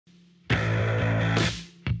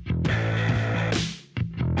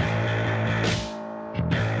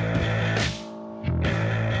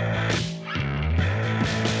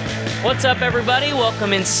What's up, everybody?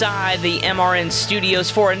 Welcome inside the MRN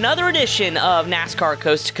studios for another edition of NASCAR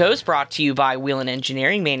Coast to Coast, brought to you by Whelen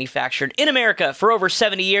Engineering, manufactured in America for over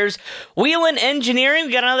 70 years. Whelen Engineering,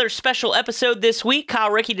 we got another special episode this week.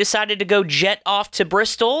 Kyle Rickey decided to go jet off to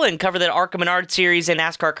Bristol and cover the ARCA Menard Series and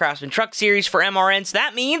NASCAR Craftsman Truck Series for MRN. So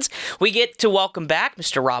that means we get to welcome back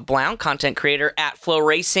Mr. Rob Blount, content creator at Flow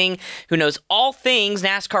Racing, who knows all things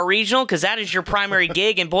NASCAR Regional, because that is your primary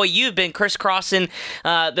gig. And boy, you've been crisscrossing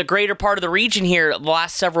the greater part of the region here the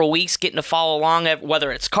last several weeks, getting to follow along,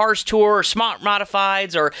 whether it's Cars Tour or Smart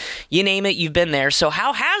Modifieds or you name it, you've been there. So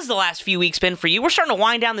how has the last few weeks been for you? We're starting to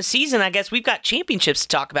wind down the season. I guess we've got championships to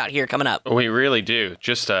talk about here coming up. We really do.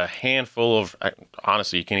 Just a handful of,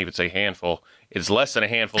 honestly, you can't even say handful. It's less than a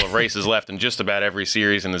handful of races left in just about every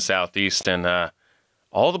series in the Southeast, and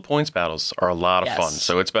all the points battles are a lot of fun.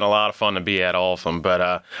 So it's been a lot of fun to be at all of them.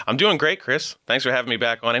 But I'm doing great, Chris. Thanks for having me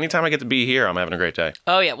back on. Anytime I get to be here, I'm having a great day.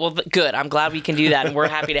 Oh, yeah. Well, good. I'm glad we can do that, and we're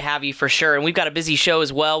happy to have you for sure. And we've got a busy show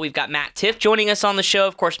as well. We've got Matt Tift joining us on the show,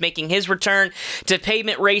 of course, making his return to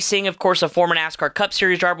pavement racing. Of course, a former NASCAR Cup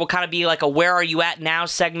Series driver will kind of be like a where are you at now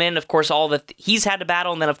segment. Of course, all that he's had to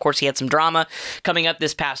battle, and then, of course, he had some drama coming up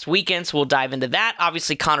this past weekend, so we'll dive into that.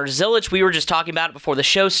 Obviously, Connor Zilic, we were just talking about it before the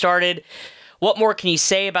show started. What more can you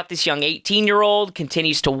say about this young 18-year-old?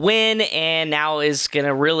 Continues to win, and now is going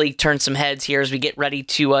to really turn some heads here as we get ready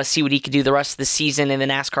to see what he can do the rest of the season in the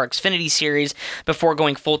NASCAR Xfinity Series before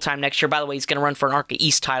going full-time next year. By the way, he's going to run for an ARCA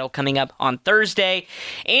East title coming up on Thursday.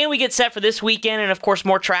 And we get set for this weekend, and of course,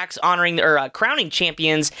 more tracks honoring or crowning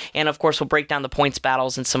champions. And of course, we'll break down the points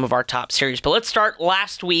battles in some of our top series. But let's start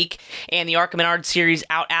last week and the ARCA Menard Series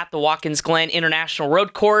out at the Watkins Glen International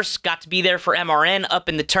Road Course. Got to be there for MRN up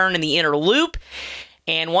in the turn in the inner loop.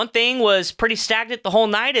 And one thing was pretty stagnant the whole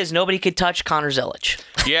night is nobody could touch Connor Zilic.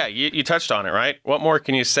 Yeah, you touched on it, right? What more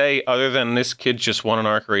can you say other than this kid just won an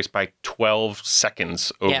ARCA race by 12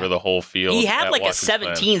 seconds over the whole field? He had like a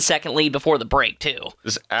 17-second lead before the break, too.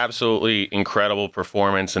 This absolutely incredible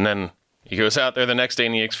performance. And then he goes out there the next day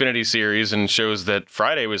in the Xfinity Series and shows that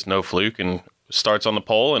Friday was no fluke and starts on the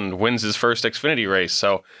pole and wins his first Xfinity race.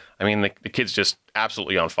 So, I mean, the kid's just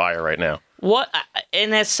absolutely on fire right now.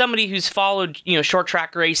 And as somebody who's followed, short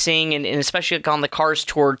track racing and especially on the Cars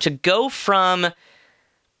Tour, to go from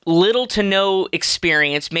little to no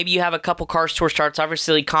experience, maybe you have a couple Cars Tour starts.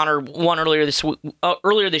 Obviously, Connor won earlier this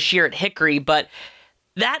year at Hickory, but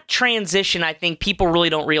that transition, I think people really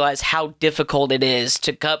don't realize how difficult it is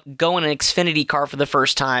to go in an Xfinity car for the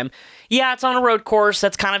first time. Yeah, it's on a road course.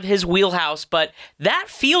 That's kind of his wheelhouse, but that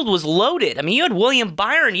field was loaded. I mean, you had William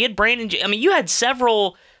Byron, you had Brandon. You had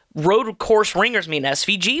several road course ringers. I mean,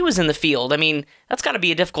 SVG was in the field. I mean, that's got to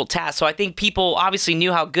be a difficult task. So I think people obviously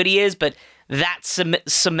knew how good he is, but that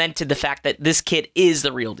cemented the fact that this kid is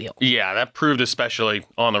the real deal. Yeah, that proved especially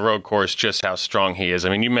on the road course just how strong he is. I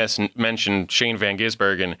mean, you mentioned Shane Van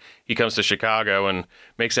Gisbergen. He comes to Chicago and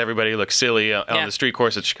makes everybody look silly on the street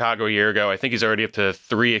course at Chicago a year ago. I think he's already up to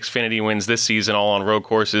 3 Xfinity wins this season, all on road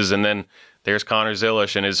courses. And then there's Connor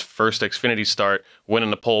Zilic in his first Xfinity start, winning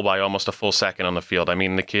the pole by almost a full second on the field. I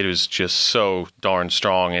mean, the kid is just so darn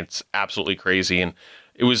strong. It's absolutely crazy. And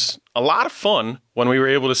it was a lot of fun when we were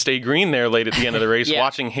able to stay green there late at the end of the race,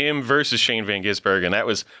 watching him versus Shane Van Gisbergen. That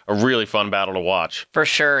was a really fun battle to watch. For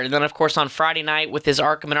sure. And then, of course, on Friday night with his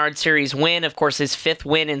ARCA Menard Series win, of course, his 5th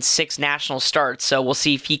win in 6 national starts. So we'll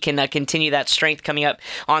see if he can continue that strength coming up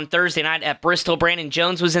on Thursday night at Bristol. Brandon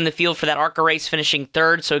Jones was in the field for that ARCA race, finishing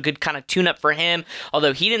 3rd, so a good kind of tune-up for him.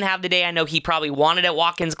 Although he didn't have the day I know he probably wanted at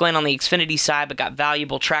Watkins Glen on the Xfinity side, but got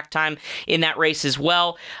valuable track time in that race as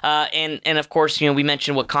well. And of course, we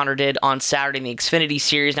mentioned what Connor did on Saturday in the Xfinity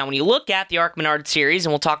Series. Now, when you look at the ARCA Menard Series,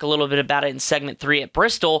 and we'll talk a little bit about it in segment 3 at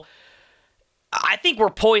Bristol, I think we're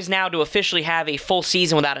poised now to officially have a full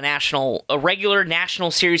season without a regular National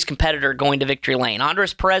Series competitor going to victory lane.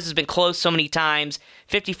 Andres Perez has been close so many times,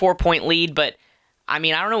 54-point lead, but I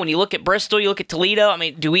mean, I don't know, when you look at Bristol, you look at Toledo, I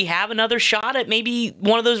mean, do we have another shot at maybe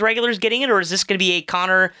one of those regulars getting it, or is this going to be a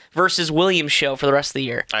Connor versus Williams show for the rest of the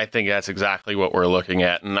year? I think that's exactly what we're looking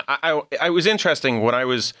at. And I was interesting when I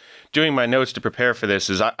was doing my notes to prepare for this,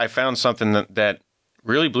 is I found something that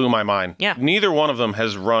really blew my mind. Yeah. Neither one of them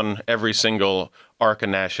has run every single ARCA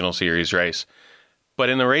National Series race. But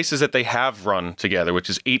in the races that they have run together, which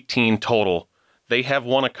is 18 total, they have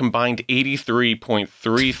won a combined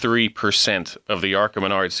 83.33% of the ARCA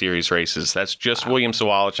Menard Series races. That's just William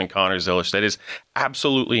Sawalich and Connor Zilic. That is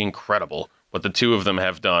absolutely incredible what the two of them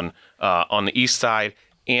have done on the east side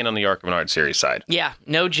and on the ARCA Menard Series side. Yeah,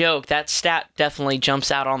 no joke. That stat definitely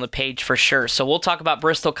jumps out on the page for sure. So we'll talk about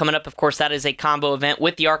Bristol coming up. Of course, that is a combo event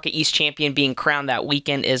with the ARCA East champion being crowned that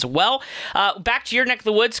weekend as well. Back to your neck of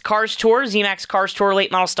the woods, Cars Tour, ZMAX Cars Tour,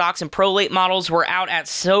 late model stocks and pro late models were out at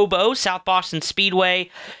SoBo, South Boston Speedway.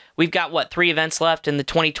 We've got, 3 events left in the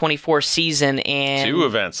 2024 season. And 2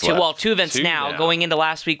 events left. Well, 2 events now. Going into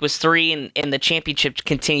last week was 3, and the championship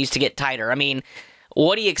continues to get tighter. I mean,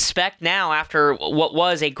 what do you expect now after what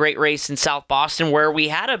was a great race in South Boston where we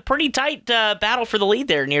had a pretty tight battle for the lead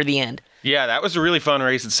there near the end? Yeah, that was a really fun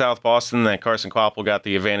race at South Boston that Carson Kvapil got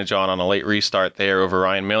the advantage on a late restart there over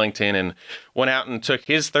Ryan Millington and went out and took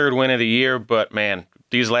his 3rd win of the year. But, man,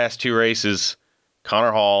 these last 2 races,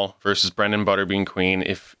 Connor Hall versus Brendan Butterbean Queen.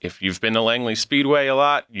 If you've been to Langley Speedway a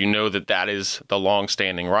lot, you know that is the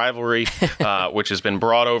long-standing rivalry, which has been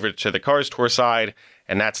brought over to the Cars Tour side,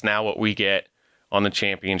 and that's now what we get on the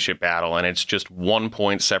championship battle. And it's just 1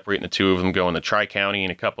 point separating the 2 of them going to Tri-County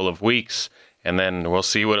in a couple of weeks. And then we'll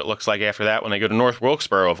see what it looks like after that when they go to North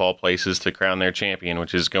Wilkesboro, of all places, to crown their champion,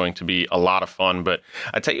 which is going to be a lot of fun. But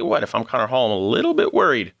I tell you what, if I'm Connor Hall, I'm a little bit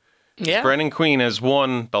worried. Yeah. Brendan Queen has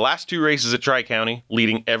won the last 2 races at Tri-County,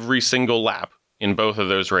 leading every single lap in both of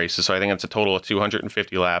those races. So I think that's a total of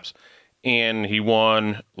 250 laps. And he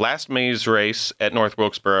won last May's race at North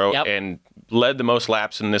Wilkesboro and led the most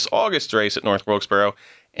laps in this August race at North Wilkesboro.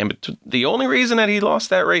 And the only reason that he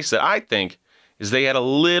lost that race, that I think, is they had a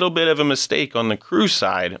little bit of a mistake on the crew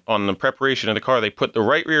side on the preparation of the car. They put the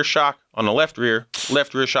right rear shock on the left rear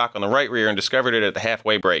shock on the right rear, and discovered it at the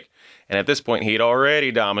halfway break. And at this point, he had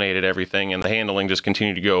already dominated everything, and the handling just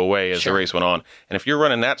continued to go away as the race went on. And if you're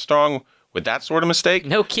running that strong with that sort of mistake,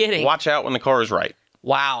 no kidding, watch out when the car is right.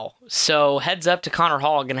 Wow. So heads up to Connor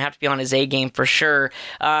Hall. Going to have to be on his A game for sure.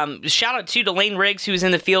 Shout out to Lane Riggs, who was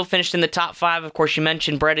in the field, finished in the top 5. Of course, you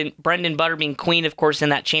mentioned Brendan Butterbean Queen, of course, in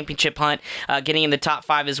that championship hunt, getting in the top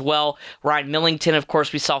 5 as well. Ryan Millington, of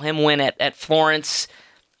course, we saw him win at Florence.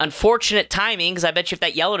 Unfortunate timing, because I bet you if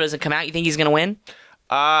that yellow doesn't come out, you think he's going to win?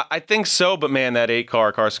 I think so, but man, that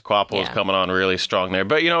 8-car Carson Kvapil is coming on really strong there.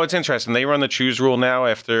 But, it's interesting. They run the choose rule now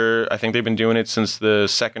after, I think they've been doing it since the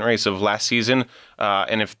 2nd race of last season.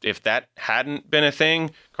 And if that hadn't been a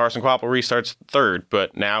thing, Carson Kvapil restarts 3rd.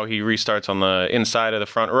 But now he restarts on the inside of the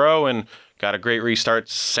front row and got a great restart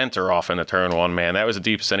center off into turn 1, man. That was the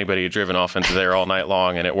deepest anybody had driven off into there all night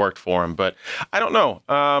long, and it worked for him. But I don't know.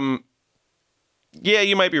 Yeah,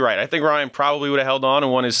 you might be right. I think Ryan probably would have held on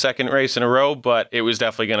and won his 2nd race in a row, but it was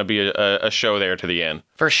definitely going to be a show there to the end.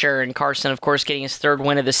 For sure. And Carson, of course, getting his 3rd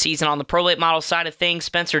win of the season. On the pro late model side of things,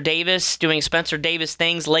 Spencer Davis doing Spencer Davis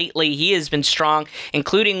things lately. He has been strong,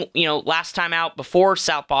 including, last time out before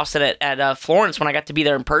South Boston at Florence when I got to be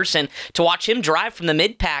there in person to watch him drive from the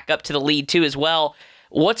mid-pack up to the lead, too, as well.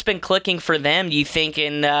 What's been clicking for them, do you think?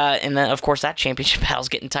 And of course, that championship battle's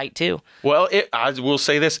getting tight, too. Well, I will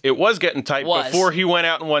say this. It was getting tight before he went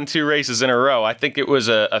out and won 2 races in a row. I think it was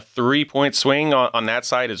a 3-point swing on that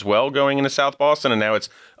side as well going into South Boston, and now it's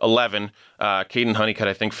 11. Caden Honeycutt,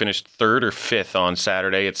 I think, finished 3rd or 5th on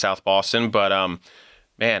Saturday at South Boston. But,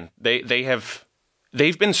 man,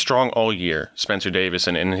 they've been strong all year, Spencer Davis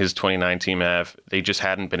and his 2019 have. They just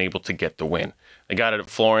hadn't been able to get the win. They got it at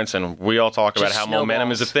Florence, and we all talk about how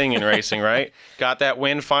momentum is a thing in racing, right? Got that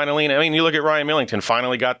win finally. And I mean, you look at Ryan Millington,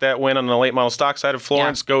 finally got that win on the late model stock side of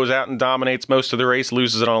Florence, goes out and dominates most of the race,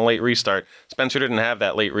 loses it on a late restart. Spencer didn't have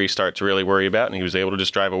that late restart to really worry about, and he was able to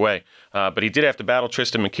just drive away. But he did have to battle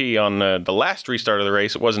Tristan McKee on the last restart of the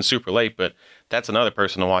race. It wasn't super late, but that's another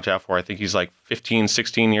person to watch out for. I think he's like 15,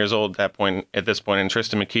 16 years old at this point, and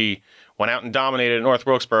Tristan McKee went out and dominated at North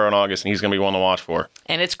Wilkesboro in August, and he's going to be one to watch for.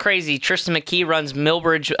 And it's crazy. Tristan McKee runs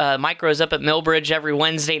Millbridge, micros up at Millbridge every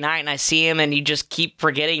Wednesday night, and I see him, and you just keep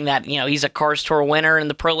forgetting that, he's a Cars Tour winner in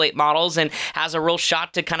the Pro Late Models and has a real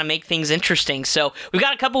shot to kind of make things interesting. So we've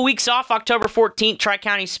got a couple weeks off, October 14th,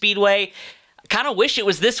 Tri-County Speedway. Kind of wish it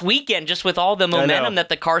was this weekend just with all the momentum that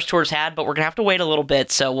the Cars Tours had, but we're going to have to wait a little bit,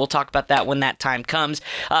 so we'll talk about that when that time comes.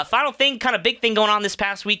 Final thing, kind of big thing going on this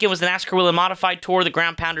past weekend was the NASCAR Wheel and Modified Tour. The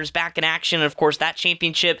Ground Pounders back in action, and of course that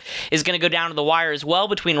championship is going to go down to the wire as well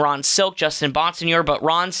between Ron Silk, Justin Bonsignor, but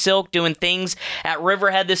Ron Silk doing things at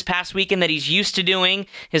Riverhead this past weekend that he's used to doing,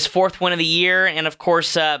 his 4th win of the year, and of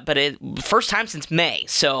course, first time since May,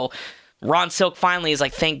 so Ron Silk finally is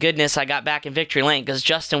like, thank goodness I got back in victory lane, because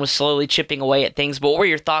Justin was slowly chipping away at things. But what were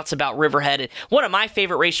your thoughts about Riverhead? One of my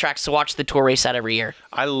favorite racetracks to watch the Tour race at every year.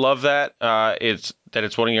 I love that.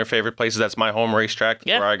 It's one of your favorite places. That's my home racetrack.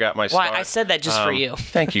 That's where I got my start. Well, I said that just for you.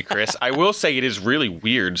 Thank you, Chris. I will say it is really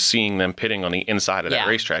weird seeing them pitting on the inside of that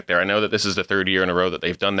racetrack there. I know that this is the third year in a row that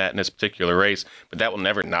they've done that in this particular race, but that will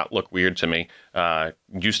never not look weird to me.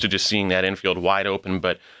 Used to just seeing that infield wide open,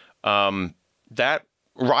 but that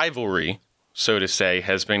rivalry, so to say,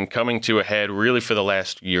 has been coming to a head really for the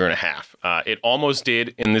last year and a half. It almost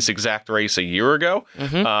did in this exact race a year ago,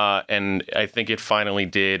 and I think it finally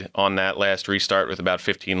did on that last restart with about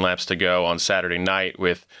 15 laps to go on Saturday night,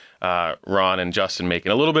 with Ron and Justin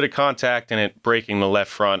making a little bit of contact and it breaking the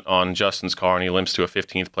left front on Justin's car, and he limps to a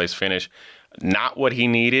 15th place finish. Not what he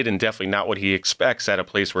needed, and definitely not what he expects at a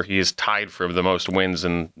place where he is tied for the most wins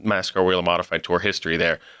in NASCAR Wheel Modified Tour history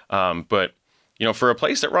there. But for a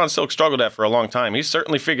place that Ron Silk struggled at for a long time, he's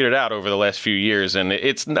certainly figured it out over the last few years, and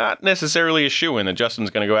it's not necessarily a shoo-in that Justin's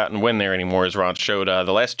going to go out and win there anymore, as Ron showed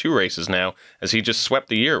the last two races now, as he just swept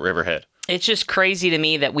the year at Riverhead. It's just crazy to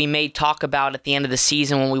me that we may talk about at the end of the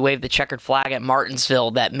season when we wave the checkered flag at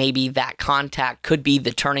Martinsville that maybe that contact could be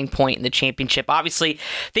the turning point in the championship. Obviously,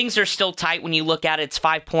 things are still tight when you look at it. It's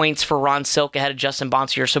 5 points for Ron Silk ahead of Justin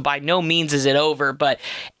Bonsier, so by no means is it over, but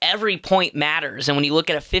every point matters. And when you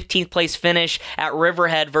look at a 15th place finish at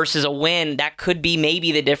Riverhead versus a win, that could be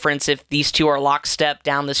maybe the difference if these two are lockstep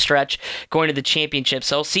down the stretch going to the championship.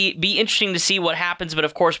 So be interesting to see what happens, but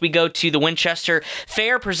of course we go to the Winchester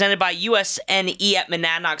Fair presented by USNE at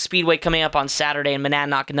Monadnock Speedway coming up on Saturday, and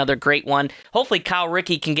Monadnock, another great one. Hopefully Kyle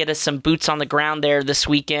Rickey can get us some boots on the ground there this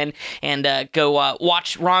weekend and go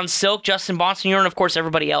watch Ron Silk, Justin Bonsignor, and of course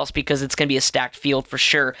everybody else, because it's going to be a stacked field for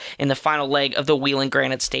sure in the final leg of the Wheeling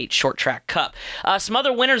Granite State Short Track Cup. Some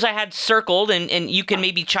other winners I had circled, and you can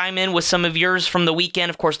maybe chime in with some of yours from the weekend.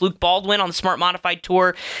 Of course, Luke Baldwin on the Smart Modified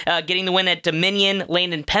Tour, getting the win at Dominion.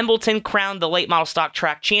 Landon Pembleton crowned the late model stock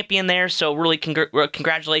track champion there, so really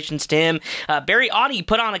congratulations to him. Barry Audie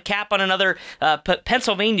put on a cap on another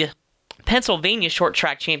Pennsylvania short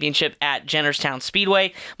track championship at Jennerstown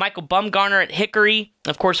Speedway. Michael Bumgarner at Hickory,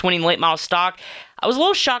 of course, winning late model stock. I was a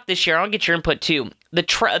little shocked this year. I'll get your input too.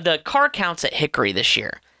 The car counts at Hickory this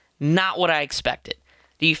year, not what I expected.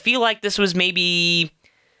 Do you feel like this was maybe,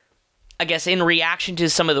 I guess, in reaction to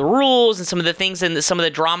some of the rules and some of the things and some of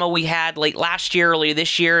the drama we had late last year, earlier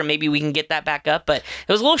this year, and maybe we can get that back up? But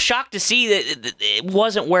it was a little shocked to see that it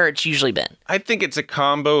wasn't where it's usually been. I think it's a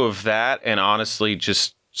combo of that, and honestly,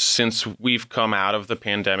 just since we've come out of the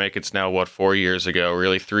pandemic, it's now, 4 years ago,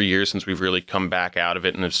 really 3 years since we've really come back out of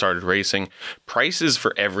it and have started racing. Prices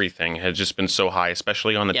for everything have just been so high,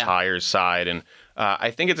 especially on the tires side. And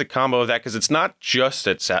I think it's a combo of that, because it's not just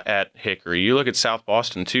at Hickory. You look at South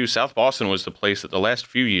Boston, too. South Boston was the place that the last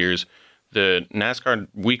few years, the NASCAR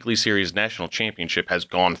Weekly Series National Championship has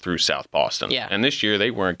gone through South Boston. Yeah. And this year,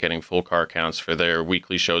 they weren't getting full car counts for their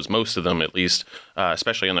weekly shows, most of them at least,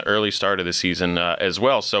 especially in the early start of the season as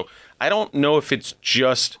well. So I don't know if it's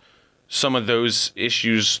just some of those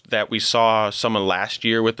issues that we saw some of last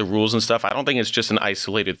year with the rules and stuff. I don't think it's just an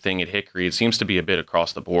isolated thing at Hickory. It seems to be a bit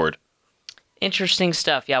across the board. Interesting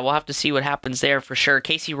stuff. Yeah, we'll have to see what happens there for sure.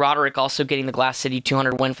 Casey Roderick also getting the Glass City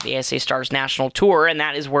 200 win for the ASA Stars National Tour, and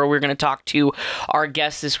that is where we're going to talk to our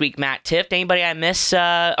guest this week, Matt Tift. Anybody I miss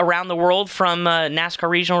around the world from NASCAR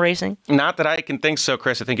regional racing? Not that I can think so,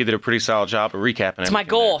 Chris. I think you did a pretty solid job of recapping. It's my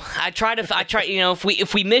goal. There. I try.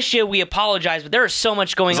 If we miss you, we apologize. But there is so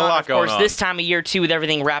much going on, of course, this time of year too, with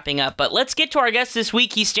everything wrapping up. But let's get to our guest this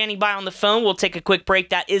week. He's standing by on the phone. We'll take a quick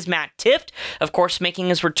break. That is Matt Tift, of course, making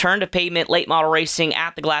his return to pavement late model racing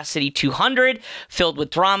at the Glass City 200, filled with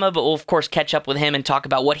drama, but we'll of course catch up with him and talk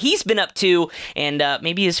about what he's been up to and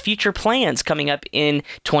maybe his future plans coming up in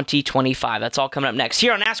 2025. That's all coming up next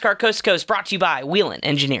here on NASCAR Coast to Coast, brought to you by Wheelan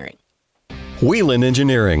Engineering. Wheelan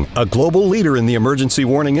Engineering, a global leader in the emergency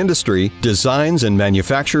warning industry, designs and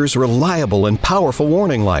manufactures reliable and powerful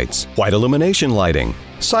warning lights, white illumination lighting,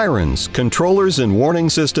 sirens, controllers, and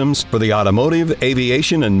warning systems for the automotive,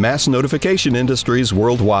 aviation, and mass notification industries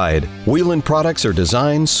worldwide. Wheelan products are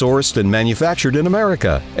designed, sourced, and manufactured in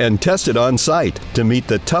America and tested on site to meet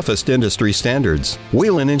the toughest industry standards.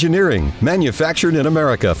 Wheelan Engineering, manufactured in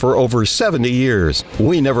America for over 70 years.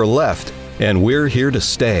 We never left, and we're here to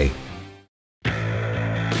stay.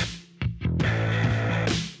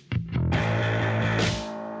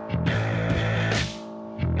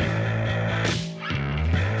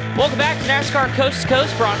 Welcome back to NASCAR Coast to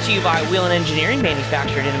Coast, brought to you by Whelen Engineering,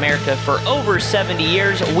 manufactured in America for over 70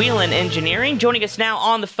 years. Whelen Engineering. Joining us now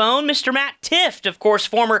on the phone, Mr. Matt Tift, of course,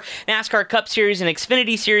 former NASCAR Cup Series and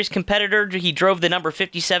Xfinity Series competitor. He drove the number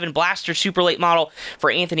 57 Blaster Super Late Model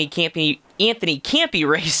for Anthony Campy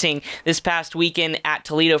Racing this past weekend at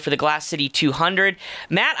Toledo for the Glass City 200.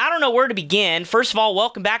 Matt, I don't know where to begin. First of all,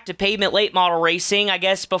 welcome back to Pavement Late Model Racing. I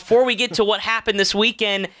guess before we get to what happened this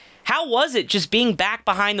weekend, how was it just being back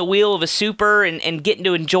behind the wheel of a Super and getting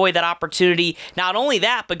to enjoy that opportunity? Not only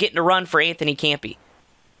that, but getting to run for Anthony Campy.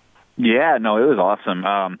 Yeah, no, it was awesome.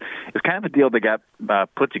 It was kind of a deal that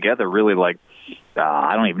got put together really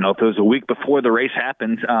I don't even know if it was a week before the race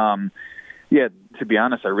happened. Yeah, to be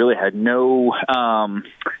honest, I really had no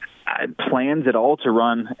plans at all to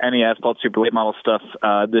run any asphalt super late model stuff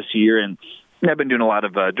this year, and I've been doing a lot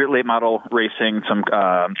of dirt late model racing, some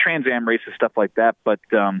Trans Am races, stuff like that. But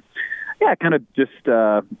yeah, kind of just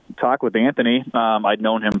talk with Anthony. I'd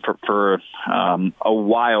known him for a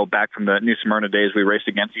while back from the New Smyrna days. We raced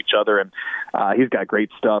against each other, and he's got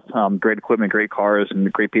great stuff, great equipment, great cars,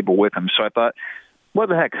 and great people with him. So I thought, what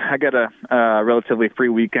the heck? I got a relatively free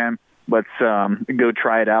weekend. Let's go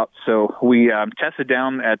try it out. So we tested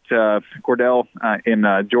down at Cordell in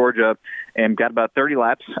Georgia and got about 30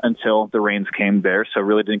 laps until the rains came there, so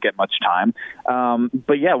really didn't get much time.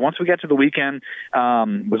 But, yeah, once we got to the weekend,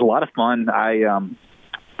 it was a lot of fun. I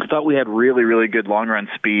thought we had really, really good long-run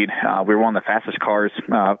speed. We were one of the fastest cars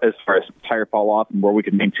as far as tire fall-off and where we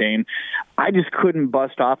could maintain. I just couldn't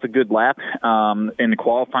bust off a good lap in the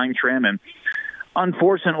qualifying trim, and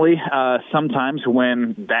unfortunately, sometimes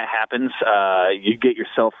when that happens, you get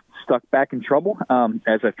yourself stuck back in trouble,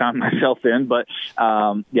 as I found myself in. But,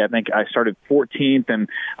 yeah, I think I started 14th, and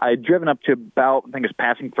I had driven up to about, I think it was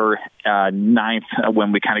passing for 9th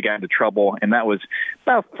when we kind of got into trouble, and that was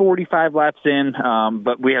about 45 laps in.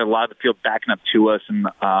 But we had a lot of the field backing up to us, and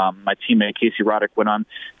my teammate Casey Roddick went on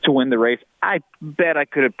to win the race. I bet I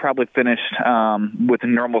could have probably finished with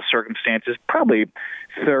normal circumstances, probably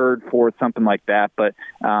 3rd, 4th, something like that, but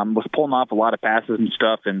was pulling off a lot of passes and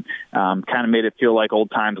stuff, and kind of made it feel like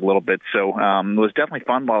old times a little bit. So it was definitely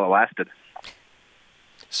fun while it lasted.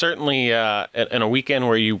 Certainly in a weekend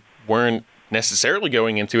where you weren't necessarily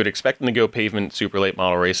going into it expecting to go pavement super late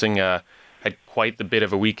model racing, had quite the bit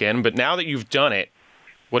of a weekend. But now that you've done it,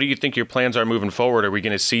 what do you think your plans are moving forward? Are we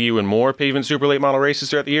going to see you in more pavement super late model races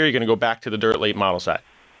throughout the year? Or are you going to go back to the dirt late model side?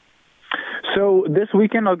 So this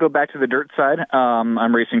weekend I'll go back to the dirt side.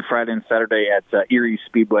 I'm racing Friday and Saturday at Erie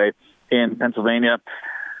Speedway in Pennsylvania.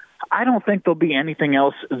 I don't think there'll be anything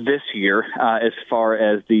else this year as far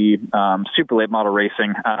as the super late model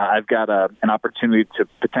racing. I've got an opportunity to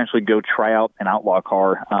potentially go try out an outlaw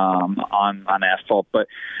car on asphalt, but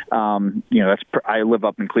you know, I live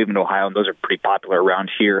up in Cleveland, Ohio, and those are pretty popular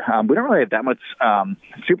around here. We don't really have that much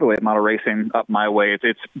super late model racing up my way.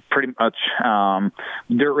 It's pretty much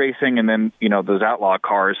dirt racing, and then those outlaw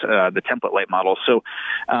cars, the template late models. So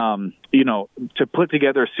to put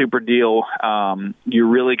together a super deal, you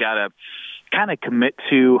really got to kind of commit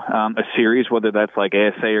to a series, whether that's like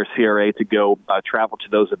ASA or CRA, to go travel to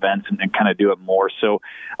those events and kind of do it more. So,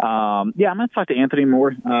 I'm going to talk to Anthony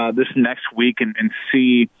more this next week and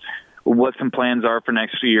see what some plans are for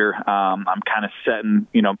next year. I'm kind of setting,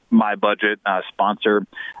 my budget, sponsor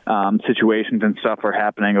situations and stuff are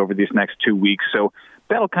happening over these next 2 weeks. So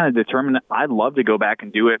that'll kind of determine it. I'd love to go back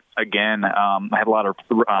and do it again. I had a lot of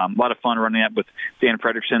fun running it with Dan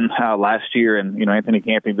Fredrickson last year, and Anthony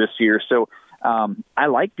Camping this year. So I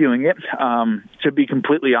like doing it. To be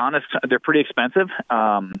completely honest, they're pretty expensive,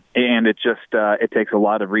 and it just it takes a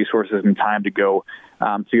lot of resources and time to go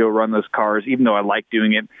run those cars. Even though I like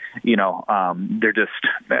doing it, they're just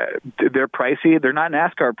they're pricey. They're not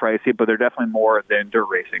NASCAR pricey, but they're definitely more than dirt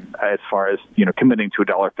racing as far as committing to a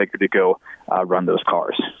dollar figure to go run those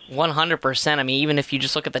cars. 100%. I mean, even if you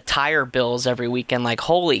just look at the tire bills every weekend, like,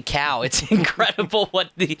 holy cow, it's incredible what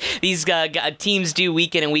these teams do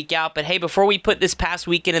week in and week out. But hey, before we put this past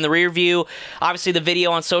weekend in the rear view, obviously the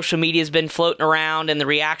video on social media has been floating around and the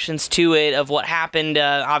reactions to it of what happened,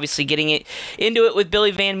 obviously getting into it with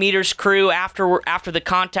Billy Van Meter's crew after the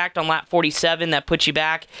contact on lap 47 that put you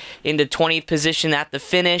back into 20th position at the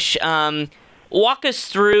finish. Walk us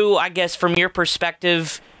through, I guess, from your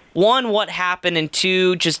perspective, one, what happened, and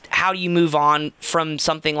two, just how do you move on from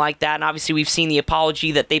something like that? And obviously we've seen the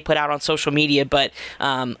apology that they put out on social media, but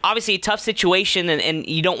obviously a tough situation, and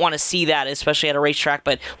you don't want to see that, especially at a racetrack.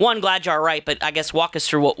 But one, glad you're all right, but I guess walk us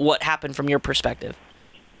through what happened from your perspective.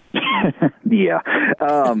 Yeah.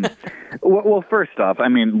 Well, first off, I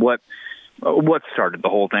mean, what what started the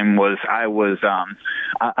whole thing was I was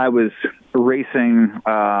racing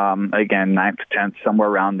again 9th to 10th, somewhere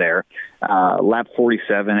around there, lap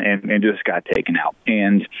 47, and just got taken out.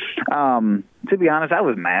 And to be honest, I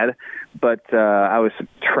was mad, but I was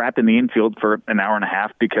trapped in the infield for an hour and a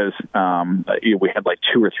half because we had like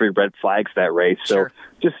 2 or 3 red flags that race. So Sure.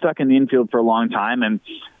 just stuck in the infield for a long time, and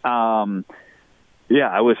yeah,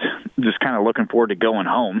 I was just kind of looking forward to going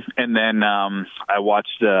home. And then I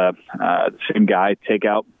watched the same guy take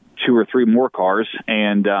out 2 or 3 more cars.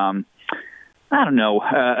 And I don't know,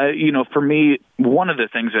 for me, one of the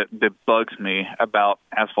things that bugs me about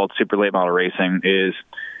asphalt super late model racing is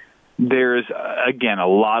there's, again, a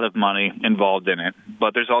lot of money involved in it,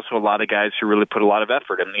 but there's also a lot of guys who really put a lot of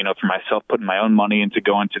effort in. For myself, putting my own money into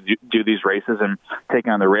going to do these races and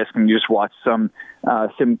taking on the risk, and you just watch some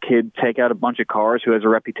kid take out a bunch of cars who has a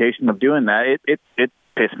reputation of doing that. It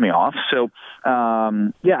pissed me off. So,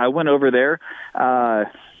 I went over there,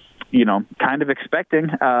 kind of expecting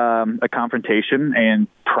a confrontation and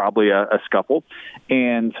probably a scuffle.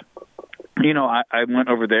 And I went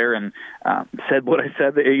over there and said what I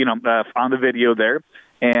said, on the video there.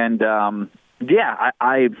 And,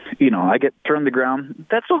 I get turned on the ground.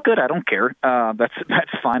 That's all good. I don't care. That's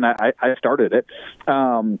fine. I started it.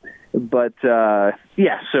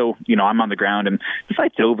 So, I'm on the ground and the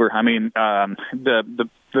fight's over. I mean, the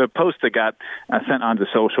post that got sent onto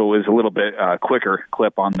social was a little bit quicker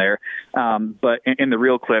clip on there. But in the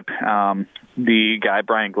real clip, the guy,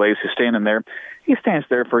 Brian Glaze, who's standing there, he stands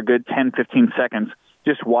there for a good 10, 15 seconds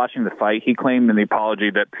just watching the fight. He claimed in the apology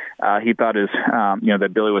that he thought that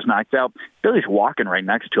Billy was knocked out. Billy's walking right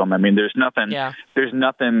next to him. I mean, there's nothing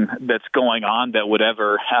that's going on that would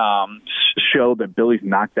ever show that Billy's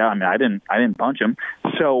knocked out. I mean, I didn't punch him.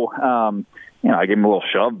 So, I gave him a little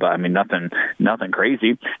shove, but I mean, nothing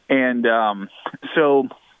crazy. And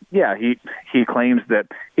he claims that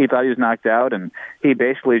he thought he was knocked out, and he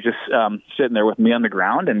basically just sitting there with me on the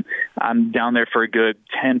ground, and I'm down there for a good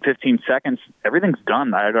 10, 15 seconds. Everything's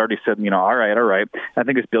done. I had already said, all right. I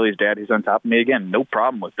think it's Billy's dad. He's on top of me again. No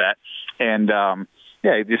problem with that. And,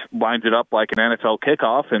 he just winds it up like an NFL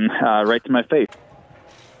kickoff and right to my face.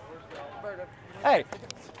 Hey,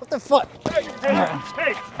 what the fuck? Hey!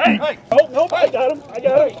 Nope, I got him.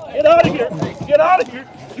 Get out of here. Get out of here.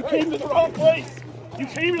 You came to the wrong place.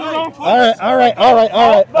 All right.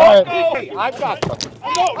 Hey, I've got something.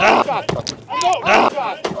 I've got something.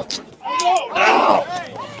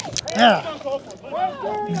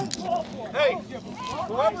 Hey,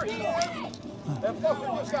 whoever he is, that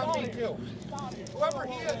fucker just got me too. Whoever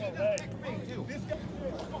he is, he just kicked me too.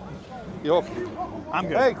 You okay? I'm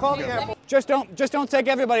good. Hey, call the ambulance. Just don't take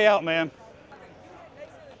everybody out, man.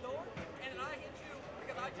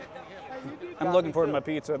 I'm looking forward to my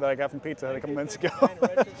pizza that I got from Pizza Hut a couple minutes ago.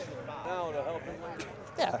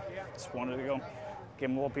 Yeah, just wanted to go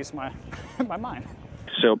give him a little piece of my mind.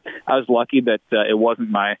 So I was lucky that it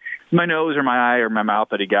wasn't my nose or my eye or my mouth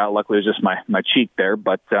that he got. Luckily, it was just my cheek there.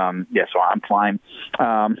 But so I'm fine.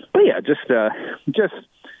 There's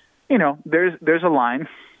a line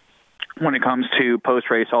when it comes to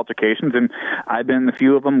post-race altercations, and I've been in a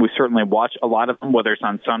few of them. We certainly watch a lot of them, whether it's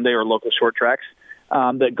on Sunday or local short tracks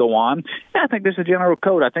that go on. And I think there's a general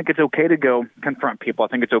code. I think it's okay to go confront people. I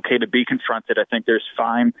think it's okay to be confronted. I think there's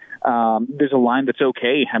a line that's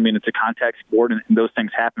okay. I mean, it's a contact sport, and those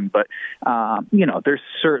things happen. But, there's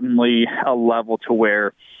certainly a level to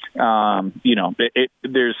where,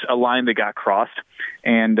 there's a line that got crossed,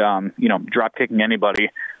 and, drop kicking anybody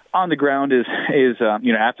on the ground is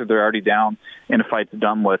after they're already down and a fight's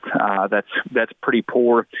done with, that's pretty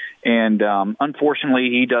poor. And unfortunately,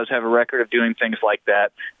 he does have a record of doing things like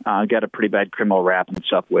that. Got a pretty bad criminal rap and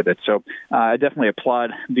stuff with it. So I definitely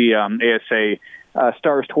applaud the ASA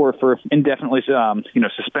Stars Tour for indefinitely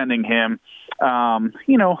suspending him.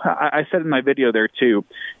 I said in my video there too,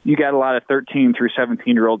 you got a lot of 13 through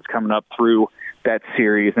 17-year-olds coming up through that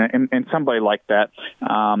series, and somebody like that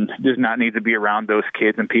does not need to be around those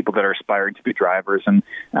kids and people that are aspiring to be drivers. And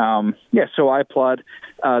so I applaud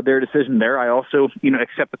their decision there. I also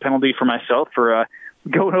accept the penalty for myself for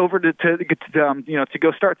going over to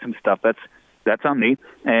go start some stuff. That's on me,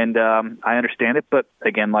 and I understand it. But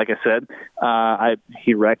again, like I said,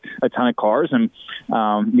 he wrecked a ton of cars, and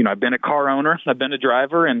I've been a car owner, I've been a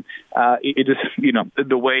driver, and it just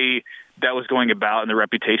the way that was going about and the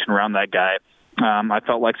reputation around that guy I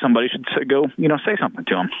felt like somebody should go, say something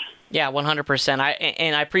to him. Yeah, 100%.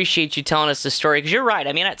 I appreciate you telling us the story, because you're right.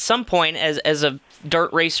 I mean, at some point, as a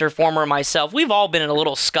dirt racer former myself, we've all been in a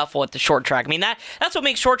little scuffle at the short track. I mean, that's what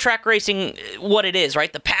makes short track racing what it is,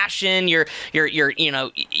 right? The passion, you're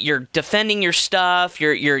defending your stuff,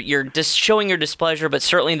 you're just showing your displeasure, but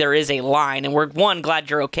certainly there is a line, and we're glad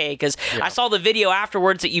you're okay, because I saw the video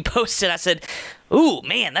afterwards that you posted. I said, ooh,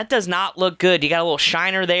 man, that does not look good. You got a little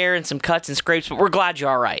shiner there and some cuts and scrapes, but we're glad you're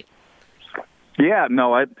all right. Yeah,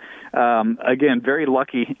 no, again, very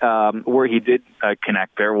lucky. Where he did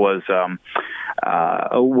connect there was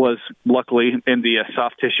luckily in the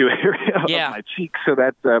soft tissue area of my cheek, so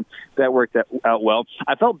that worked out well.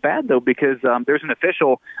 I felt bad though, because there's an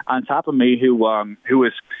official on top of me who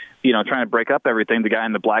was trying to break up everything. The guy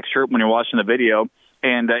in the black shirt when you're watching the video.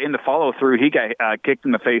 And in the follow-through, he got kicked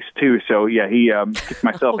in the face, too. So, yeah, he kicked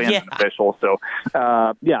myself and an official. So,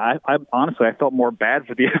 I honestly, I felt more bad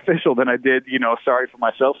for the official than I did, sorry for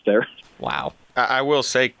myself there. Wow. I will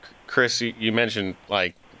say, Chris, you mentioned,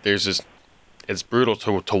 like, there's this, it's brutal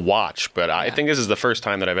to watch, but I think this is the first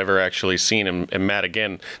time that I've ever actually seen him. And Matt,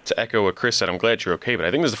 again, to echo what Chris said, I'm glad you're okay, but I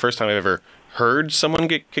think this is the first time I've ever heard someone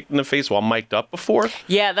get kicked in the face while mic'd up before.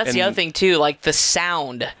 Yeah, that's the other thing, too, like the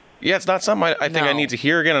sound. Yeah, it's not something I think I need to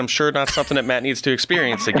hear again. I'm sure not something that Matt needs to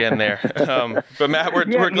experience again there. But Matt, we're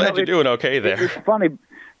glad you're doing okay there. It's funny.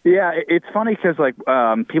 Yeah, it's funny because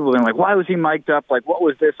people have been like, why was he mic'd up? Like, what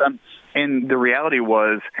was this? And the reality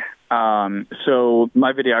was, so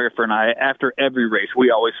my videographer and I, after every race,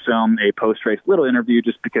 we always film a post-race little interview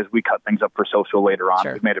just because we cut things up for social later on.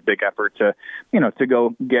 Sure. We've made a big effort to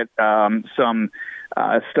go get some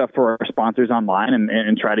stuff for our sponsors online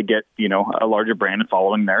and try to get, a larger brand and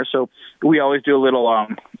following there. So we always do a little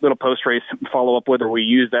post-race follow-up, whether we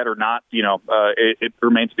use that or not, it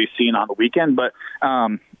remains to be seen on the weekend. But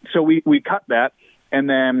so we cut that. And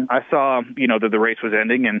then I saw, that the race was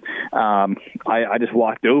ending, and I just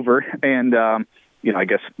walked over, and I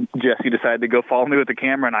guess Jesse decided to go follow me with the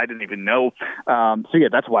camera, and I didn't even know. So yeah,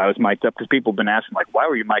 that's why I was mic'd up, because people have been asking, like, why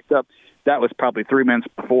were you mic'd up? That was probably 3 minutes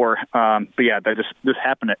before. But yeah, that just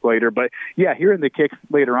happened later. But yeah, hearing the kick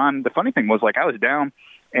later on, the funny thing was, like, I was down,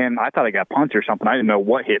 and I thought I got punched or something. I didn't know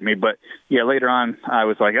what hit me. But yeah, later on, I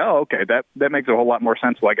was like, oh, okay, that makes a whole lot more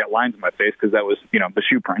sense why I got lines in my face, because that was, the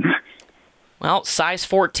shoe print. Well, size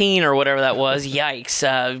 14 or whatever that was,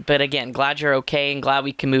 yikes. But again, glad you're okay and glad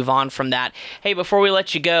we can move on from that. Hey, before we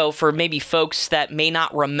let you go, for maybe folks that may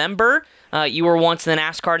not remember, you were once in the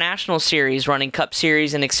NASCAR National Series running Cup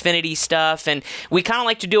Series and Xfinity stuff, and we kind of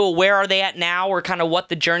like to do a where are they at now, or kind of what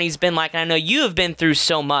the journey's been like. And I know you have been through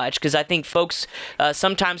so much, because I think folks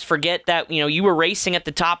sometimes forget that you were racing at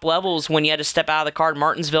the top levels when you had to step out of the car at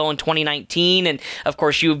Martinsville in 2019, and of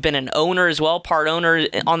course you've been an owner as well, part owner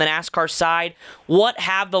on the NASCAR side. What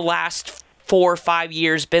have the last 4 or 5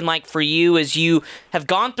 years been like for you as you have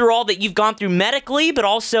gone through all that you've gone through medically, but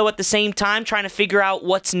also at the same time trying to figure out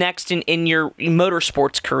what's next in your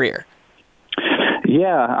motorsports career?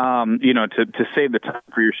 Yeah, to save the time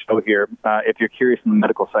for your show here, if you're curious on the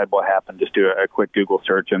medical side what happened, just do a quick Google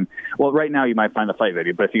search. And well, right now you might find the fight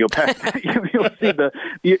video, but if you go back,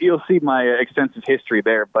 you'll see my extensive history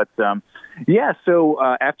there. But yeah, so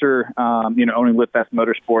after owning LiftFast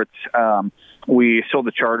Motorsports, we sold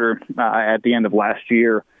the charter at the end of last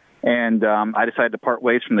year. And I decided to part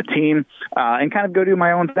ways from the team and kind of go do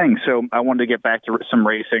my own thing. So I wanted to get back to some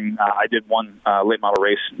racing. I did one late model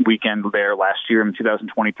race weekend there last year in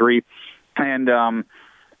 2023. And,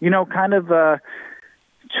 kind of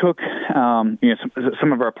took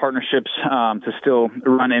some of our partnerships to still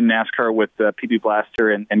run in NASCAR with PB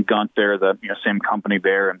Blaster and Gunt there, the same company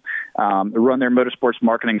there, and run their motorsports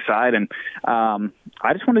marketing side. And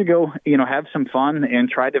I just wanted to go, have some fun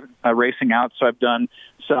and try to racing out. So I've done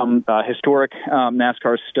some historic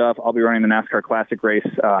NASCAR stuff. I'll be running the NASCAR Classic race.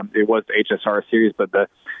 It was the HSR series, but the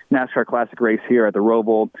NASCAR Classic race here at the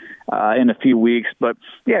Roval in a few weeks. But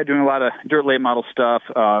yeah, doing a lot of dirt late model stuff.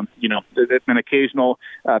 An occasional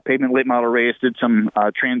pavement late model race. Did some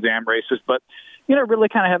Trans Am races, but really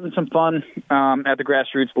kind of having some fun at the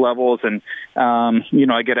grassroots levels. And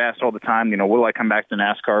I get asked all the time, will I come back to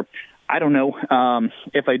NASCAR? I don't know.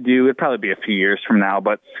 If I do, it'd probably be a few years from now.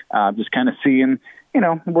 But just kind of seeing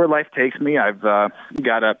where life takes me. I've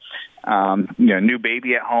got a new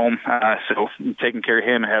baby at home, so taking care of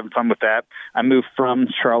him and having fun with that. I moved from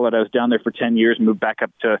Charlotte. I was down there for 10 years, moved back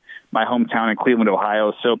up to my hometown in Cleveland,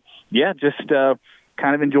 Ohio. So, yeah, just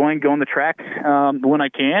kind of enjoying going the track when I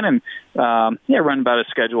can, and run about a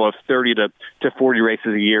schedule of 30 to 40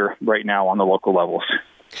 races a year right now on the local levels.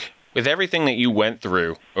 With everything that you went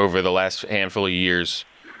through over the last handful of years,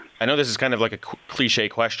 I know this is kind of like a cliche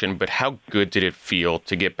question, but how good did it feel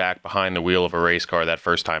to get back behind the wheel of a race car that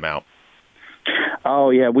first time out?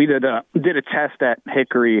 Oh, yeah, we did a test at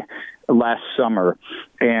Hickory last summer,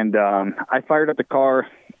 and I fired up the car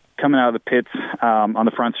coming out of the pits on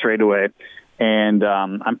the front straightaway, and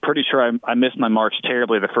I'm pretty sure I missed my marks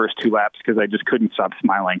terribly the first 2 laps because I just couldn't stop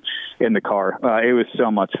smiling in the car. It was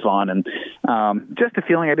so much fun, and just a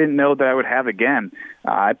feeling I didn't know that I would have again.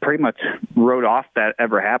 I pretty much wrote off that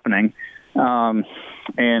ever happening, and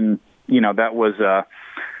that was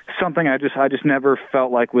something I just never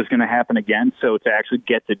felt like was going to happen again. So to actually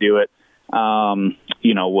get to do it,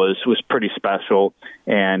 was pretty special.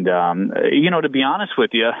 And, to be honest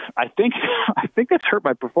with you, I think that's hurt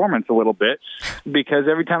my performance a little bit because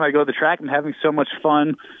every time I go to the track, I'm having so much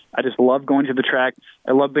fun. I just love going to the track.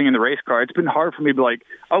 I love being in the race car. It's been hard for me to be like,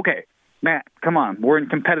 okay, Matt, come on, we're in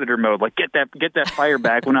competitor mode. Like, get that fire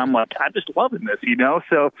back when I'm like, I'm just loving this,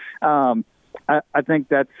 So, I think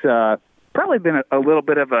that's, probably been a little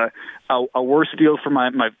bit of a worse deal for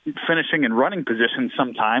my finishing and running position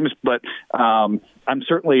sometimes, but I'm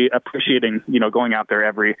certainly appreciating going out there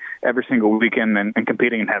every single weekend and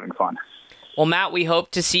competing and having fun. Well, Matt, we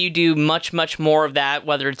hope to see you do much, much more of that,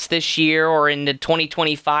 whether it's this year or into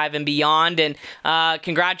 2025 and beyond. And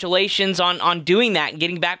congratulations on doing that and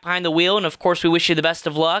getting back behind the wheel. And, of course, we wish you the best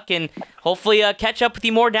of luck and hopefully catch up with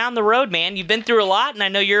you more down the road, man. You've been through a lot, and I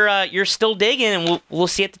know you're still digging, and we'll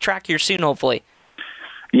see you at the track here soon, hopefully.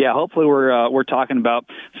 Yeah, hopefully we're talking about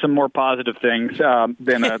some more positive things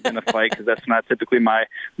than a fight, because that's not typically my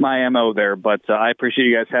MO there. But I appreciate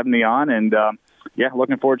you guys having me on, and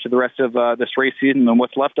looking forward to the rest of this race season and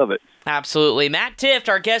what's left of it. Absolutely. Matt Tift,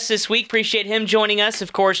 our guest this week. Appreciate him joining us.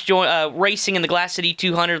 Of course, racing in the Glass City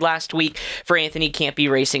 200 last week for Anthony Campy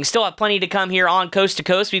Racing. Still have plenty to come here on Coast to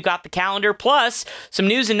Coast. We've got the calendar, plus some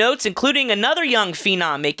news and notes, including another young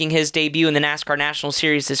phenom making his debut in the NASCAR National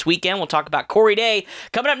Series this weekend. We'll talk about Corey Day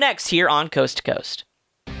coming up next here on Coast to Coast.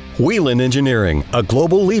 Whelen Engineering, a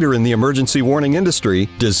global leader in the emergency warning industry,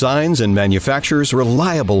 designs and manufactures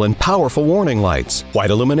reliable and powerful warning lights,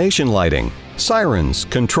 white illumination lighting, sirens,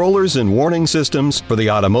 controllers, and warning systems for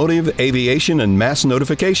the automotive, aviation, and mass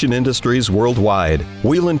notification industries worldwide.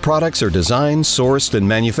 Whelen products are designed, sourced, and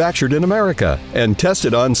manufactured in America and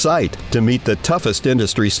tested on site to meet the toughest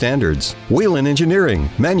industry standards. Whelen Engineering,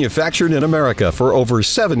 manufactured in America for over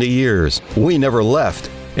 70 years. We never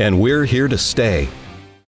left, and we're here to stay.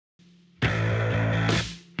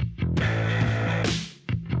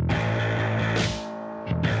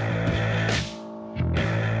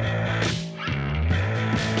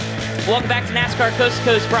 Welcome back to NASCAR Coast to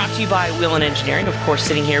Coast, brought to you by Whelen Engineering. Of course,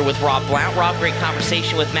 sitting here with Rob Blount. Rob, great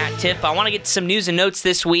conversation with Matt Tift. I want to get to some news and notes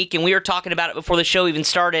this week, and we were talking about it before the show even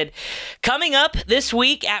started. Coming up this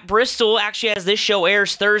week at Bristol, actually as this show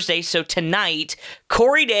airs Thursday, so tonight,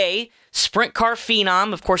 Corey Day, sprint car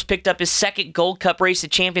phenom, of course, picked up his second Gold Cup Race of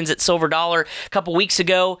Champions at Silver Dollar a couple weeks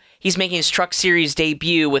ago. He's making his Truck Series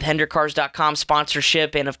debut with HendrickCars.com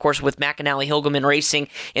sponsorship and, of course, with McAnally Hilgeman Racing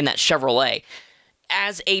in that Chevrolet.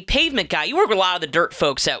 As a pavement guy, you work with a lot of the dirt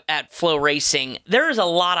folks at Flow Racing. There is a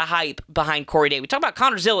lot of hype behind Corey Day. We talk about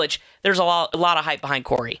Connor Zillage. There's a lot of hype behind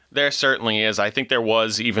Corey. There certainly is. I think there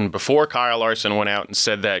was even before Kyle Larson went out and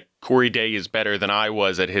said that Corey Day is better than I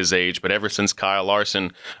was at his age. But ever since Kyle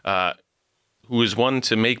Larson, who is one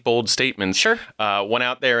to make bold statements, sure, went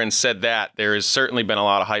out there and said that, there has certainly been a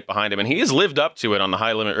lot of hype behind him. And he has lived up to it on the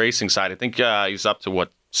high limit racing side. I think he's up to,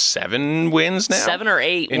 7 wins now? 7 or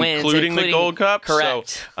 8 wins. Including the Gold Cup?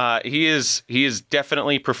 Correct. So he is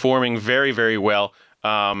definitely performing very, very well.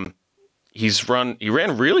 He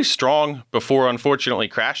ran really strong before, unfortunately,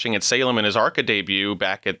 crashing at Salem in his ARCA debut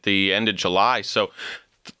back at the end of July. So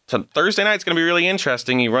Thursday night's going to be really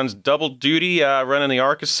interesting. He runs double duty, running the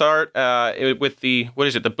ARCA start with the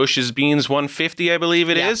Bush's Beans 150, I believe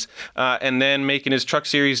it is, and then making his Truck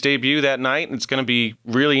Series debut that night. And it's going to be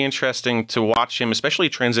really interesting to watch him, especially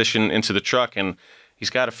transition into the truck. And he's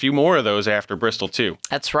got a few more of those after Bristol, too.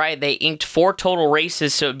 That's right. They inked 4 total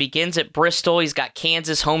races, so it begins at Bristol. He's got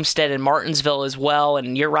Kansas, Homestead, and Martinsville as well.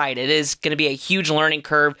 And you're right, it is going to be a huge learning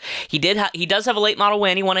curve. He does have a late model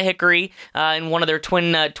win. He won a Hickory in one of their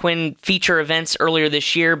twin feature events earlier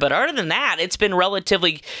this year. But other than that, it's been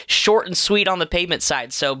relatively short and sweet on the pavement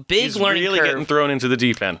side. So big learning curve. He's really getting thrown into the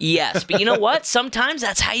deep end. Yes, but you know what? Sometimes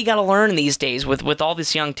that's how you got to learn these days with all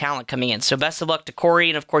this young talent coming in. So best of luck to Corey.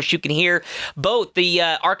 And, of course, you can hear both the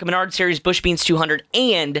the ARCA Menard Series Busch Beans 200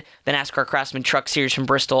 and the NASCAR Craftsman Truck Series from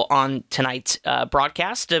Bristol on tonight's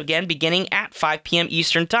broadcast, again, beginning at 5 p.m.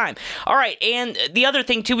 Eastern Time. All right, and the other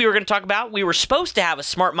thing, too, we were going to talk about, we were supposed to have a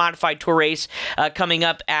Smart Modified Tour race coming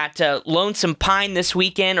up at Lonesome Pine this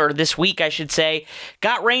weekend, or this week, I should say.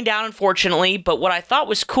 Got rained out, unfortunately, but what I thought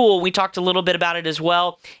was cool, we talked a little bit about it as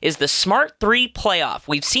well, is the Smart 3 Playoff.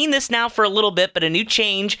 We've seen this now for a little bit, but a new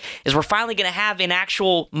change is we're finally going to have an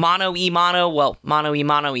actual mono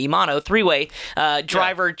three-way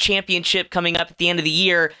driver championship coming up at the end of the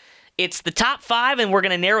year. It's the top 5, and we're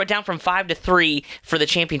going to narrow it down from 5 to 3 for the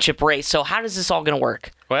championship race. So how is this all going to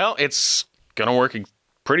work? Well, it's going to work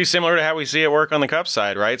pretty similar to how we see it work on the Cup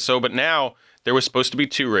side, right? So, but now there was supposed to be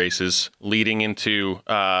 2 races leading into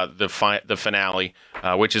the finale,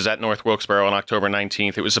 which is at North Wilkesboro on October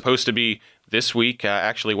 19th. It was supposed to be this week,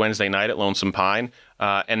 actually Wednesday night at Lonesome Pine,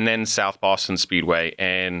 and then South Boston Speedway.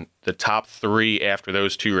 And the top 3 after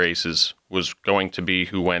those 2 races was going to be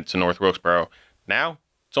who went to North Wilkesboro. Now,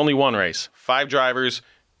 it's only 1 race. 5 drivers,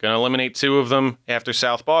 going to eliminate 2 of them after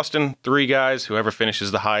South Boston. 3 guys, whoever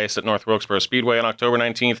finishes the highest at North Wilkesboro Speedway on October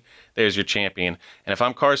 19th, there's your champion. And if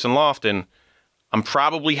I'm Carson Lofton, I'm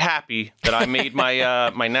probably happy that I made my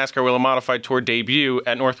my NASCAR Wheel Modified Tour debut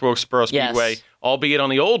at North Wilkesboro Speedway, yes, albeit on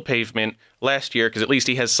the old pavement last year, because at least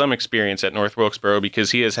he has some experience at North Wilkesboro,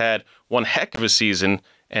 because he has had one heck of a season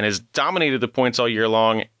and has dominated the points all year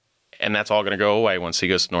long, and that's all going to go away once he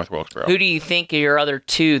goes to North Wilkesboro. Who do you think are your other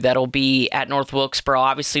 2 that'll be at North Wilkesboro?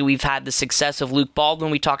 Obviously, we've had the success of Luke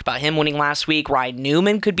Baldwin. We talked about him winning last week. Ryan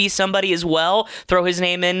Newman could be somebody as well. Throw his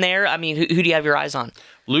name in there. I mean, who do you have your eyes on?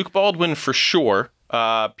 Luke Baldwin for sure,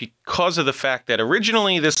 because of the fact that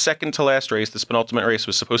originally this second-to-last race, this penultimate race,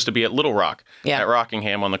 was supposed to be at Little Rock, at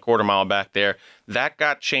Rockingham on the quarter mile back there. That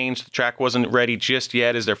got changed. The track wasn't ready just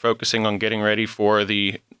yet as they're focusing on getting ready for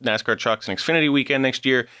the NASCAR Trucks and Xfinity weekend next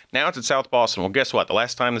year. Now it's at South Boston. Well, guess what? The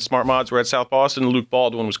last time the Smart Mods were at South Boston, Luke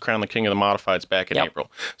Baldwin was crowned the king of the modifieds back in April.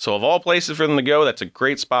 So of all places for them to go, that's a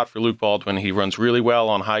great spot for Luke Baldwin. He runs really well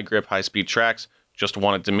on high-grip, high-speed tracks. Just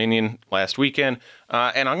won at Dominion last weekend.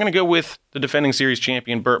 And I'm going to go with the defending series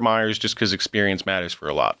champion, Burt Myers, just because experience matters for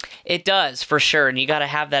a lot. It does, for sure, and you got to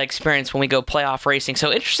have that experience when we go playoff racing.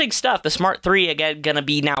 So interesting stuff. The Smart 3, again, going to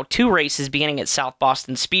be now 2 races beginning at South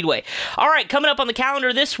Boston Speedway. All right, coming up on the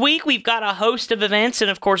calendar this week, we've got a host of events and,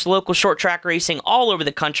 of course, local short track racing all over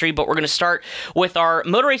the country, but we're going to start with our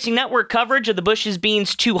Motor Racing Network coverage of the Busch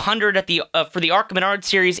Beans 200 at the for the ARCA Menard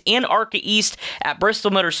Series and ARCA East at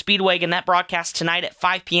Bristol Motor Speedway, and that broadcast tonight at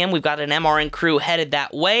 5 p.m. We've got an MRN crew headed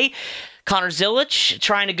that way. Connor Zilic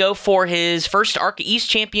trying to go for his first ARCA East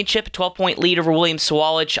championship, a 12-point lead over William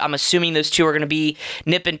Sawalich. I'm assuming those 2 are going to be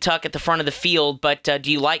nip and tuck at the front of the field, but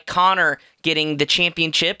do you like Connor getting the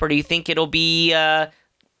championship, or do you think it'll be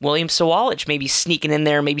William Sawalich maybe sneaking in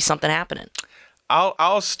there, maybe something happening?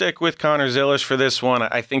 I'll stick with Connor Zilic for this one.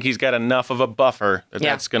 I think he's got enough of a buffer that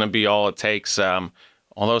that's going to be all it takes.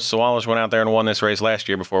 Although Sawalich went out there and won this race last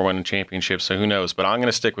year before winning championships, so who knows? But I'm going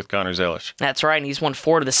to stick with Connor Zilic. That's right, and he's won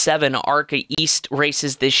 4 of the 7 ARCA East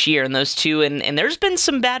races this year, and those 2, and there's been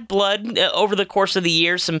some bad blood over the course of the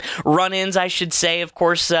year, some run-ins, I should say. Of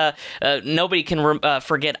course, nobody can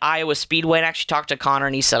forget Iowa Speedway, and I actually talked to Connor,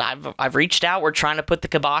 and he said, I've reached out. We're trying to put the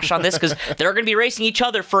kibosh on this because they're going to be racing each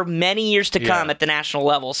other for many years to come at the national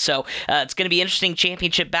level. So it's going to be an interesting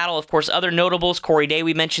championship battle. Of course, other notables, Corey Day,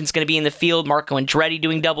 we mentioned, is going to be in the field. Marco Andretti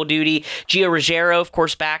doing double duty. Gio Ruggiero, of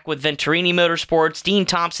course, back with Venturini Motorsports. Dean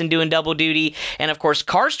Thompson doing double duty. And, of course,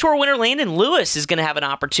 Cars Tour winner Landon Lewis is going to have an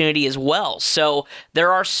opportunity as well. So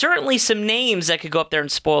there are certainly some names that could go up there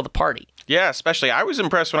and spoil the party. Yeah, especially I was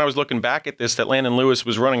impressed when I was looking back at this that Landon Lewis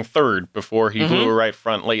was running 3rd before he blew a right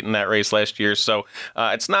front late in that race last year. So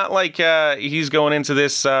it's not like he's going into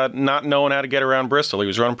this not knowing how to get around Bristol. He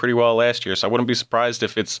was running pretty well last year, so I wouldn't be surprised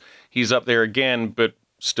if he's up there again, but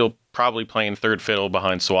still probably playing 3rd fiddle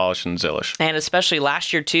behind Sawalich and Zilic. And especially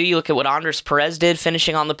last year, too, you look at what Andres Perez did,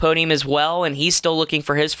 finishing on the podium as well, and he's still looking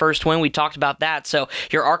for his first win. We talked about that. So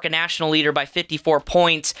your ARCA National leader by 54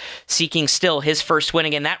 points, seeking still his first win.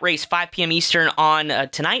 Again, that race, 5 p.m. Eastern on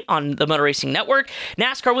tonight on the Motor Racing Network.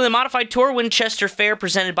 NASCAR Wheel Modified Tour Winchester Fair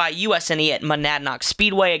presented by USNE at Monadnock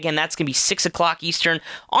Speedway. Again, that's going to be 6 o'clock Eastern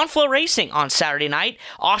on Flow Racing on Saturday night.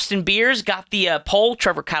 Austin Beers got the pole.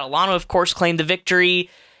 Trevor Catalano, of course, claimed the victory.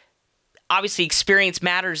 Obviously, experience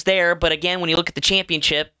matters there, but again, when you look at the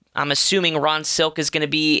championship, I'm assuming Ron Silk is going to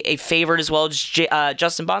be a favorite as well as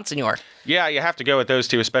Justin Bonsignor. Yeah, you have to go with those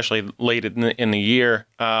 2, especially late in the year.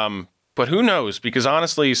 But who knows? Because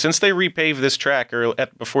honestly, since they repaved this track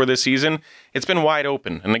before this season, it's been wide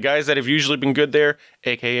open. And the guys that have usually been good there,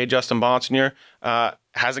 a.k.a. Justin Bonsignor,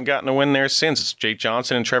 Hasn't gotten a win there since. It's Jake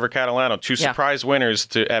Johnson and Trevor Catalano, two surprise winners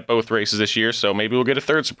at both races this year, so maybe we'll get a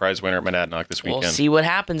third surprise winner at Monadnock this weekend. We'll see what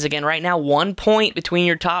happens. Again, right now, 1 point between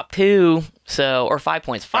your top two, or 5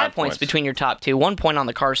 points. 5 points between your top two, 1 point on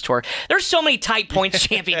the Cars Tour. There's so many tight points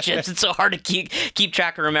championships, it's so hard to keep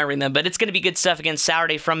track of remembering them, but it's going to be good stuff again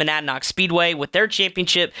Saturday from Monadnock Speedway with their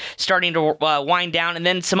championship starting to wind down, and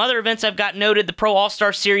then some other events I've got noted, the Pro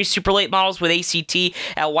All-Star Series Super Late Models with ACT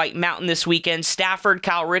at White Mountain this weekend. Stafford,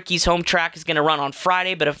 Kyle Rickey's home track is going to run on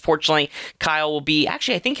Friday, but unfortunately, Kyle will be,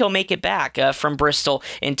 actually, I think he'll make it back from Bristol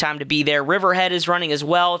in time to be there. Riverhead is running as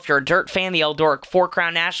well. If you're a dirt fan, the Eldora Four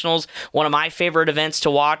Crown Nationals, one of my favorite events to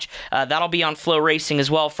watch. That'll be on Flow Racing as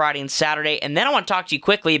well Friday and Saturday. And then I want to talk to you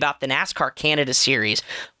quickly about the NASCAR Canada Series.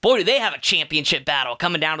 Boy, do they have a championship battle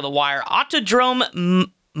coming down to the wire. Autodrome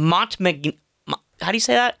Montmagny. How do you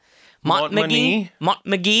say that?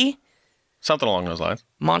 Montmagny? Something along those lines.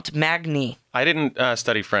 Montmagny. I didn't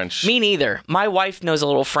study French. Me neither. My wife knows a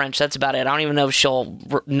little French. That's about it. I don't even know if she'll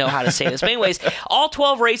know how to say this. But anyways, all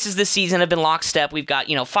 12 races this season have been lockstep. We've got,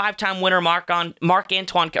 five-time winner Kevin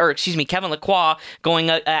Lacroix going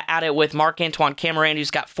at it with Marc-Antoine Cameron,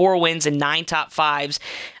 who's got 4 wins and 9 top fives.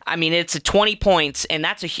 I mean, it's 20 points, and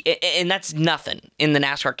that's nothing in the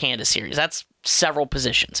NASCAR Canada Series. That's several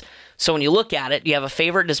positions. So when you look at it, you have a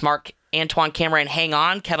favorite. Does Marc-Antoine Cameron hang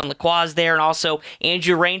on? Kevin Lacroix is there, and also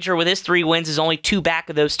Andrew Ranger with his 3 wins is only 2 back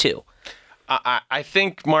of those 2. I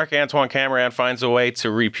think Marc-Antoine Cameron finds a way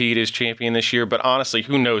to repeat as champion this year, but honestly,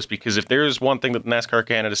 who knows? Because if there's one thing that the NASCAR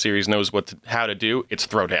Canada Series knows how to do, it's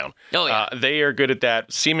throwdown. Oh, yeah. They are good at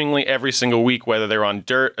that seemingly every single week, whether they're on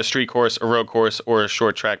dirt, a street course, a road course, or a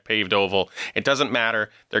short track paved oval. It doesn't matter.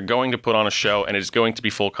 They're going to put on a show, and it's going to be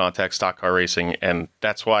full contact stock car racing, and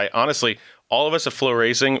that's why, honestly, all of us at Flow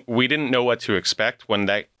Racing, we didn't know what to expect when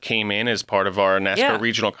that came in as part of our NASCAR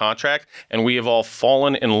regional contract, and we have all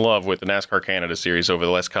fallen in love with the NASCAR Canada Series over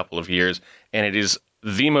the last couple of years, and it is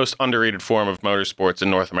the most underrated form of motorsports in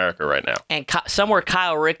North America right now. And somewhere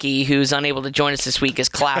Kyle Rickey, who's unable to join us this week, is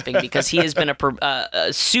clapping because he has been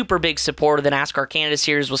a super big supporter of the NASCAR Canada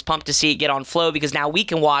Series, was pumped to see it get on Flow because now we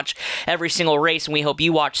can watch every single race, and we hope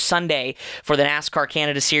you watch Sunday for the NASCAR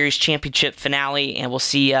Canada Series Championship finale, and we'll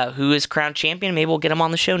see who is crowned champion. Maybe we'll get him on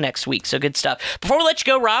the show next week, so good stuff. Before we let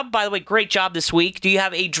you go, Rob, by the way, great job this week. Do you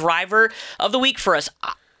have a driver of the week for us?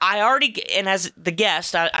 I already, and as the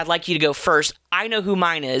guest, I'd like you to go first. I know who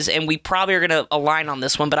mine is, and we probably are going to align on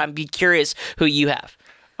this one, but I'd be curious who you have.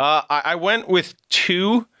 I went with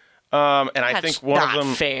 2, and I think one of them.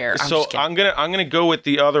 That's fair. So I'm gonna go with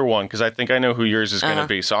the other one because I think I know who yours is gonna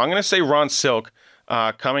be. So I'm gonna say Ron Silk,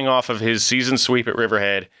 coming off of his season sweep at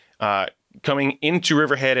Riverhead, coming into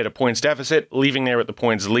Riverhead at a points deficit, leaving there with the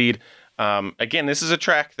points lead. Again, this is a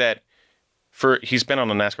track that. He's been on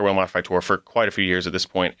the NASCAR World Modified Tour for quite a few years at this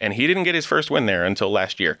point, and he didn't get his first win there until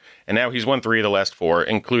last year. And now he's won 3 of the last 4,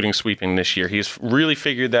 including sweeping this year. He's really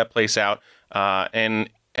figured that place out. And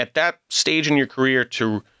at that stage in your career,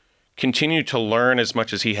 to continue to learn as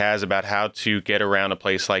much as he has about how to get around a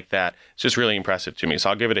place like that, it's just really impressive to me. So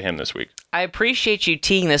I'll give it to him this week. I appreciate you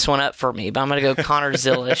teeing this one up for me, but I'm going to go Connor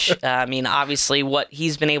Zilisch. I mean, obviously, what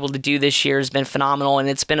he's been able to do this year has been phenomenal, and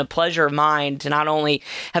it's been a pleasure of mine to not only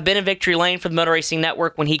have been in victory lane for the Motor Racing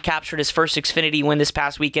Network when he captured his first Xfinity win this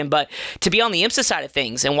past weekend, but to be on the IMSA side of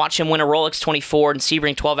things and watch him win a Rolex 24 and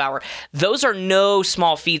Sebring 12-hour. Those are no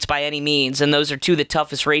small feats by any means, and those are 2 of the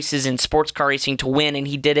toughest races in sports car racing to win, and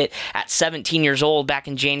he did it at 17 years old back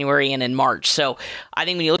in January and in March. So I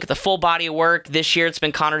think when you look at the full body of work this year, it's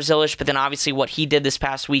been Connor Zilisch, but then obviously what he did this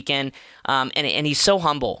past weekend, and he's so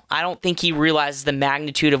humble. I don't think he realizes the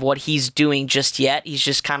magnitude of what he's doing just yet. He's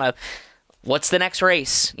just kind of, what's the next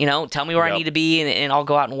race? Tell me where I need to be, and I'll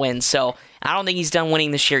go out and win. So I don't think he's done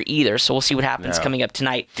winning this year either. So we'll see what happens coming up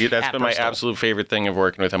tonight. Yeah, that's been Bristol. My absolute favorite thing of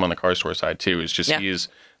working with him on the Car Store side too. Is just he is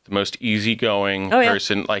the most easygoing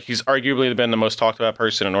person. Like, he's arguably been the most talked about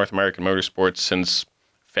person in North American motorsports since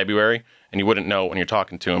February, and you wouldn't know when you're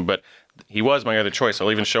talking to him, but he was my other choice.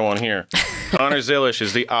 I'll even show on here. Connor Zilisch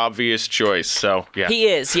is the obvious choice. So, yeah. He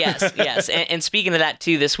is, yes. And speaking of that,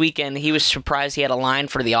 too, this weekend, he was surprised he had a line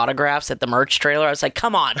for the autographs at the merch trailer. I was like,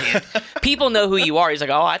 come on, dude. People know who you are. He's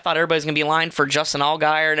like, oh, I thought everybody's going to be lined for Justin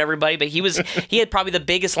Allgaier and everybody. But he had probably the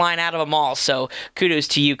biggest line out of them all. So, kudos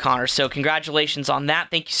to you, Connor. So, congratulations on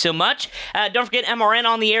that. Thank you so much. Don't forget MRN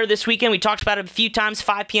on the air this weekend. We talked about it a few times.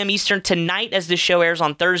 5 p.m. Eastern tonight, as this show airs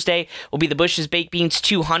on Thursday, will be the Bush's Baked Beans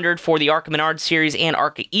 200 for the ARCA Menard Series and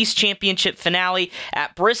ARCA East Championship finale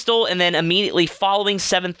at Bristol, and then immediately following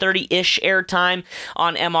 7:30-ish airtime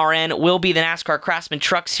on MRN will be the NASCAR Craftsman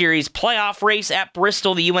Truck Series playoff race at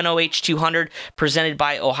Bristol, the UNOH 200, presented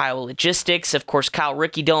by Ohio Logistics. Of course, Kyle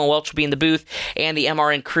Rickey, Dylan Welch will be in the booth, and the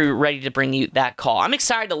MRN crew ready to bring you that call. I'm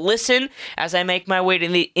excited to listen as I make my way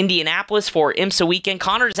to Indianapolis for IMSA weekend.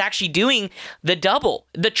 Connor is actually doing the double,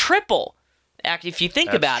 the triple, if you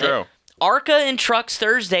think about it. ARCA and trucks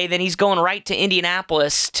Thursday, then he's going right to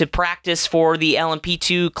Indianapolis to practice for the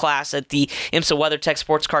LMP2 class at the IMSA WeatherTech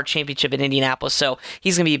Sports Car Championship in Indianapolis. So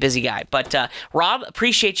he's going to be a busy guy. But Rob,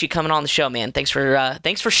 appreciate you coming on the show, man. Thanks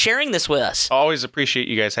for sharing this with us. Always appreciate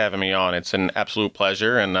you guys having me on. It's an absolute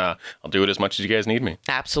pleasure, and I'll do it as much as you guys need me.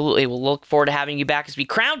 Absolutely. We'll look forward to having you back as we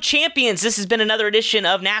crown champions. This has been another edition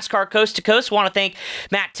of NASCAR Coast to Coast. I want to thank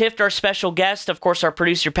Matt Tift, our special guest, of course, our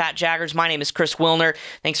producer, Pat Jaggers. My name is Chris Wilner.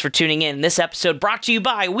 Thanks for tuning in. This episode brought to you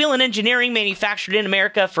by Whelen Engineering, manufactured in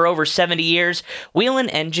America for over 70 years. Whelen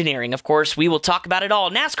Engineering, of course. We will talk about it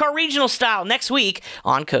all NASCAR regional style next week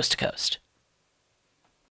on Coast to Coast.